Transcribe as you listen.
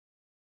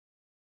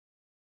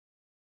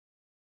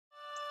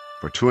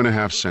For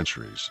 2.5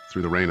 centuries,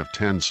 through the reign of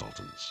 10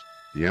 sultans,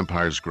 the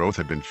empire's growth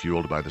had been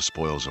fueled by the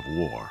spoils of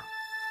war.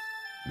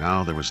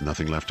 Now there was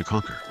nothing left to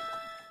conquer.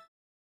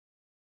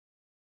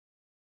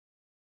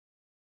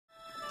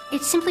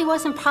 It simply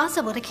wasn't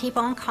possible to keep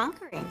on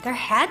conquering. There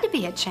had to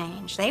be a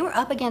change. They were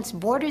up against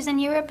borders in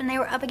Europe and they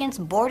were up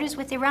against borders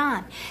with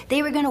Iran.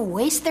 They were going to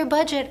waste their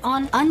budget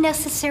on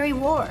unnecessary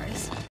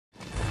wars.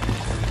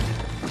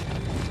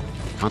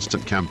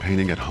 Constant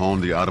campaigning had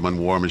honed the Ottoman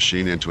war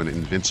machine into an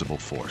invincible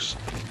force.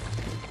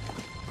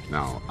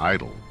 Now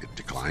idle, it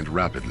declined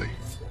rapidly,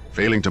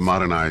 failing to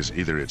modernize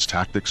either its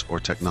tactics or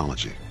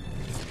technology.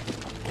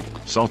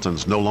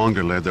 Sultans no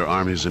longer led their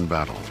armies in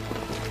battle.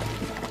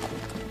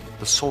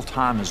 The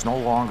Sultan is no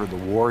longer the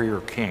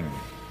warrior king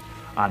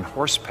on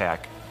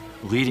horseback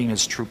leading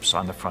his troops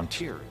on the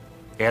frontier,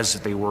 as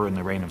they were in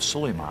the reign of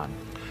Suleiman.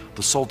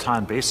 The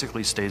Sultan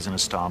basically stays in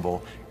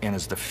Istanbul and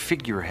is the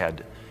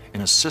figurehead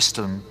in a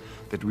system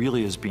that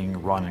really is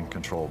being run and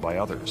controlled by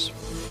others.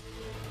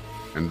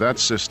 And that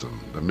system,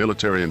 the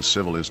military and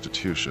civil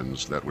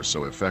institutions that were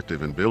so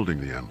effective in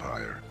building the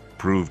empire,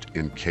 proved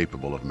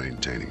incapable of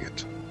maintaining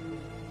it.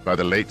 By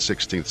the late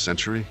 16th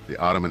century, the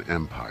Ottoman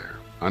Empire,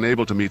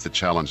 unable to meet the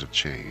challenge of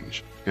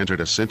change,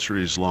 entered a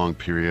centuries-long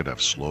period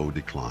of slow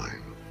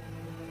decline.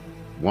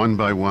 One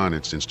by one,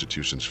 its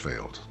institutions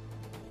failed.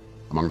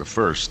 Among the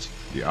first,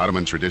 the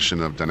Ottoman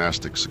tradition of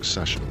dynastic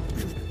succession.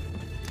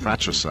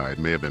 Fratricide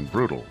may have been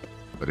brutal,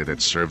 but it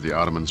had served the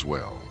Ottomans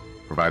well,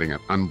 providing an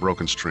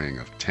unbroken string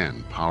of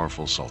 10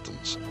 powerful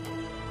sultans.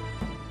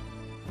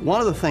 One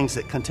of the things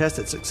that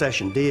contested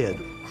succession did,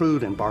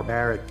 crude and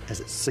barbaric as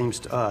it seems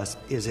to us,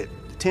 is it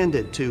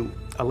tended to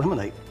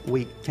eliminate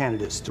weak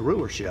candidates to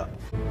rulership.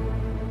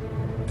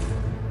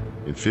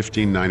 In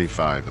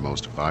 1595, the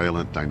most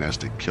violent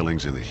dynastic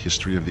killings in the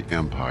history of the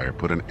empire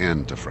put an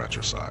end to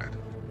fratricide.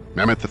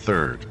 Mahmut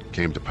II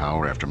came to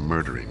power after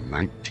murdering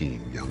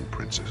 19 young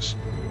princes.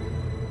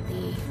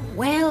 The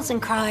wails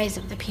and cries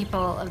of the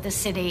people of the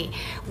city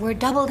were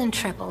doubled and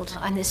tripled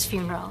on this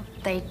funeral.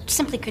 They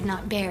simply could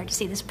not bear to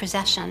see this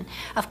procession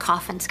of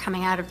coffins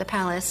coming out of the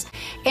palace.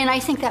 And I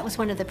think that was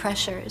one of the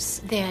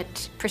pressures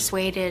that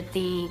persuaded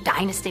the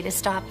dynasty to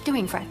stop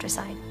doing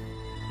fratricide.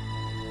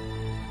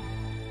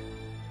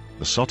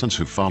 The sultans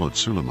who followed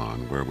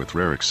Suleiman were, with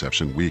rare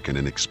exception, weak and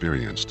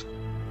inexperienced.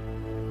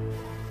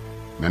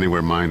 Many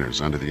were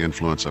minors under the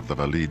influence of the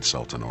Valid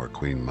Sultan or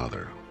Queen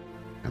Mother,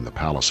 and the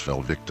palace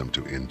fell victim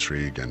to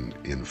intrigue and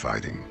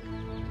infighting.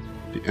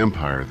 The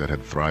empire that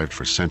had thrived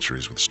for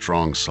centuries with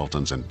strong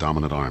sultans and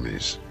dominant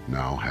armies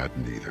now had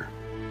neither.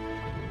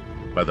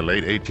 By the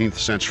late 18th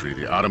century,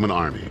 the Ottoman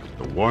army,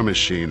 the war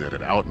machine that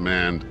had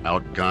outmanned,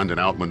 outgunned, and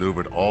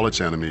outmaneuvered all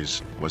its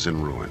enemies, was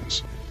in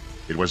ruins.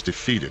 It was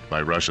defeated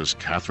by Russia's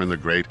Catherine the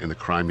Great in the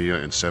Crimea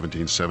in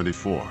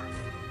 1774,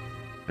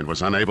 and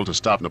was unable to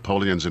stop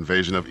Napoleon's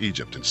invasion of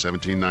Egypt in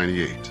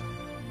 1798.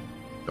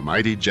 The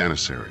mighty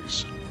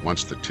janissaries,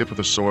 once the tip of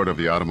the sword of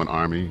the Ottoman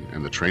army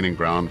and the training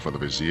ground for the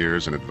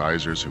viziers and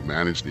advisors who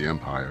managed the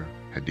empire,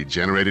 had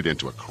degenerated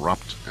into a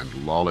corrupt and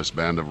lawless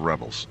band of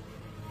rebels.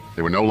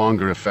 They were no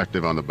longer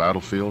effective on the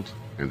battlefield,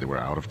 and they were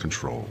out of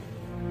control.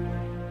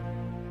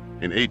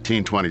 In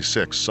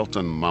 1826,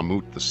 Sultan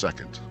Mahmut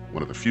II,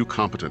 one of the few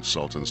competent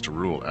sultans to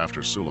rule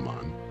after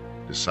Suleiman,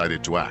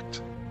 decided to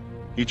act.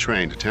 He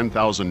trained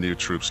 10,000 new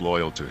troops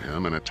loyal to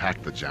him and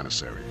attacked the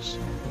janissaries.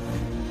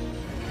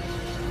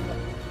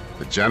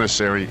 The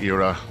janissary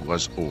era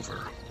was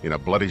over. In a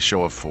bloody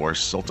show of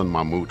force, Sultan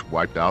Mahmut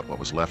wiped out what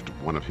was left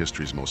of one of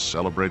history's most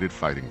celebrated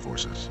fighting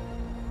forces.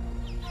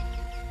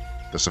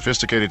 The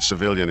sophisticated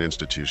civilian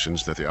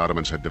institutions that the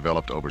Ottomans had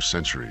developed over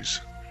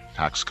centuries,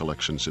 tax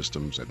collection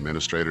systems,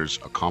 administrators,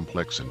 a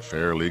complex and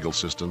fair legal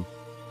system,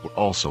 were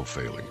also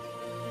failing.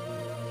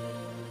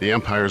 The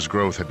empire's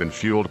growth had been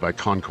fueled by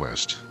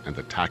conquest and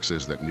the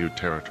taxes that new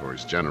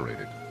territories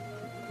generated.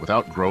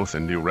 Without growth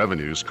and new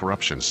revenues,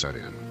 corruption set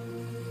in.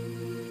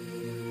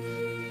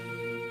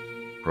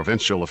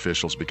 Provincial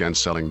officials began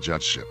selling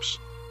judgeships.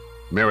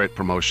 Merit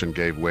promotion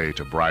gave way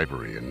to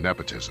bribery and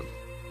nepotism.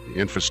 The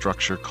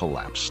infrastructure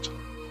collapsed.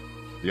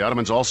 The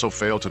Ottomans also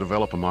failed to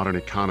develop a modern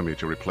economy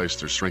to replace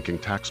their shrinking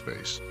tax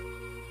base,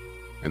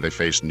 and they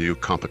faced new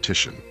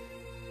competition.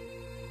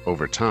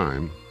 Over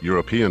time,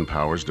 European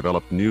powers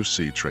developed new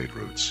sea trade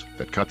routes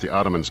that cut the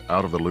Ottomans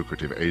out of the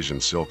lucrative Asian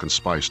silk and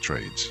spice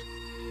trades.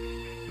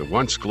 The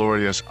once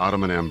glorious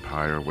Ottoman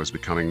Empire was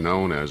becoming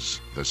known as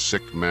the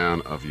sick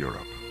man of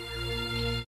Europe.